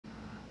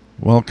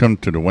Welcome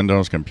to the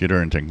Windows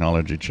Computer and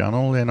Technology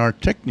channel. In our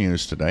tech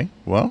news today,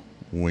 well,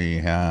 we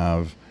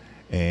have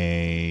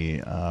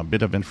a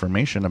bit of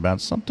information about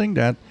something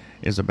that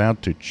is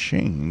about to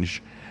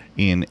change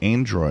in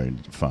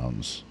Android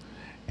phones.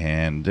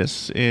 And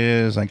this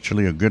is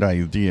actually a good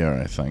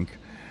idea, I think.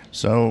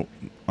 So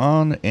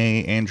on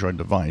a Android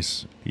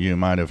device, you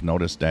might have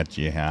noticed that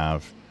you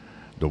have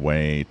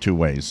two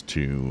ways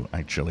to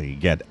actually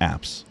get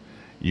apps.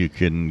 You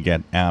can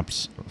get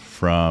apps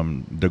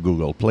from the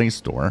Google Play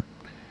Store,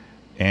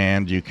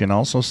 and you can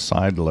also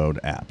sideload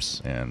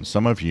apps. And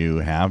some of you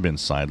have been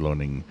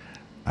sideloading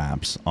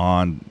apps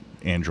on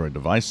Android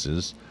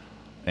devices,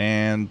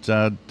 and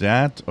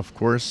that, of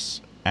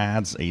course,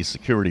 adds a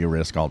security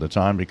risk all the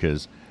time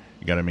because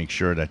you got to make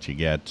sure that you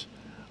get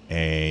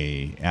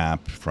a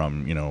app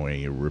from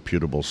a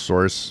reputable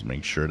source,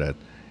 make sure that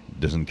it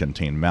doesn't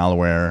contain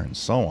malware and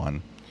so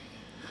on.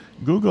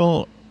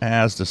 Google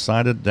has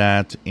decided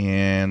that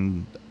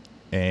in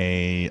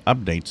a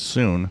update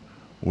soon,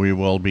 we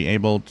will be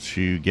able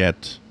to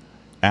get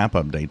app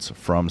updates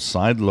from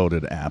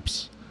sideloaded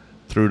apps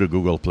through the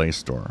Google Play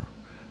Store.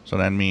 So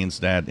that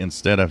means that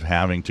instead of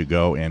having to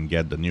go and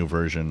get the new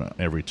version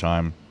every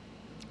time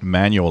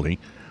manually,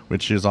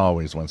 which is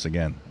always, once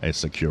again, a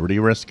security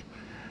risk,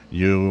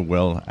 you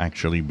will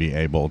actually be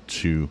able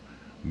to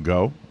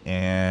go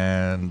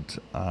and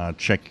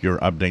check your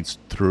updates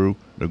through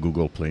the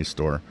Google Play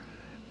Store.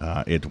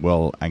 It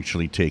will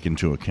actually take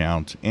into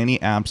account any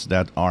apps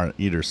that are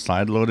either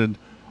sideloaded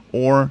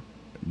or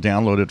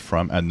downloaded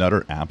from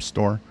another app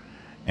store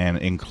and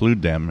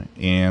include them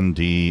in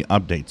the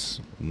updates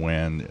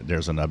when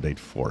there's an update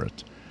for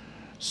it.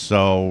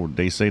 So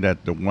they say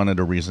that one of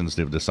the reasons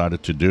they've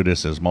decided to do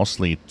this is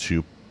mostly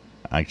to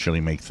actually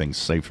make things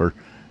safer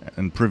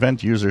and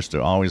prevent users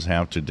to always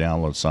have to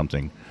download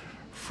something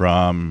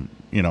from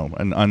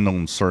an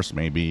unknown source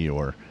maybe,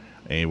 or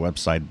a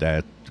website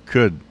that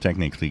could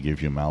technically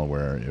give you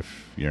malware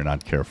if you're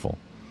not careful.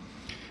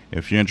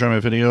 If you enjoy my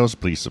videos,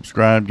 please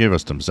subscribe, give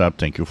us thumbs up.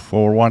 Thank you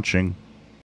for watching.